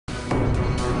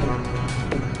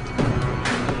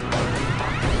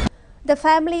The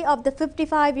family of the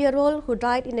 55-year-old who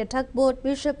died in a tugboat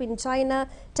mishap in China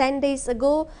 10 days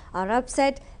ago are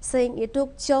upset, saying it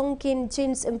took Cheong Kin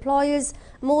Chin's employers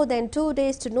more than 2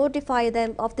 days to notify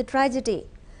them of the tragedy.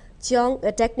 Cheong,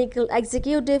 a technical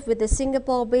executive with a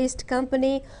Singapore-based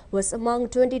company, was among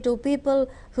 22 people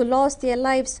who lost their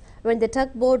lives when the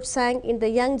tugboat sank in the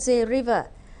Yangtze River.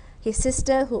 His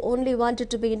sister, who only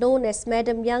wanted to be known as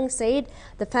Madam Yang, said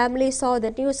the family saw the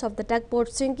news of the tugboat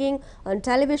sinking on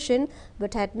television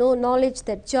but had no knowledge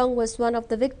that Cheong was one of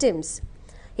the victims.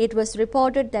 It was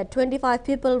reported that 25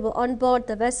 people were on board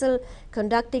the vessel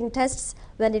conducting tests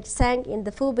when it sank in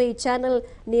the Fubei Channel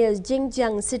near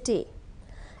Jinjiang City.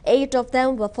 8 of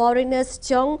them were foreigners: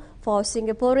 Cheong, 4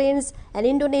 Singaporeans, an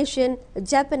Indonesian, a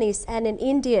Japanese and an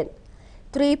Indian.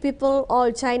 3 people,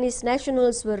 all Chinese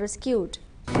nationals, were rescued.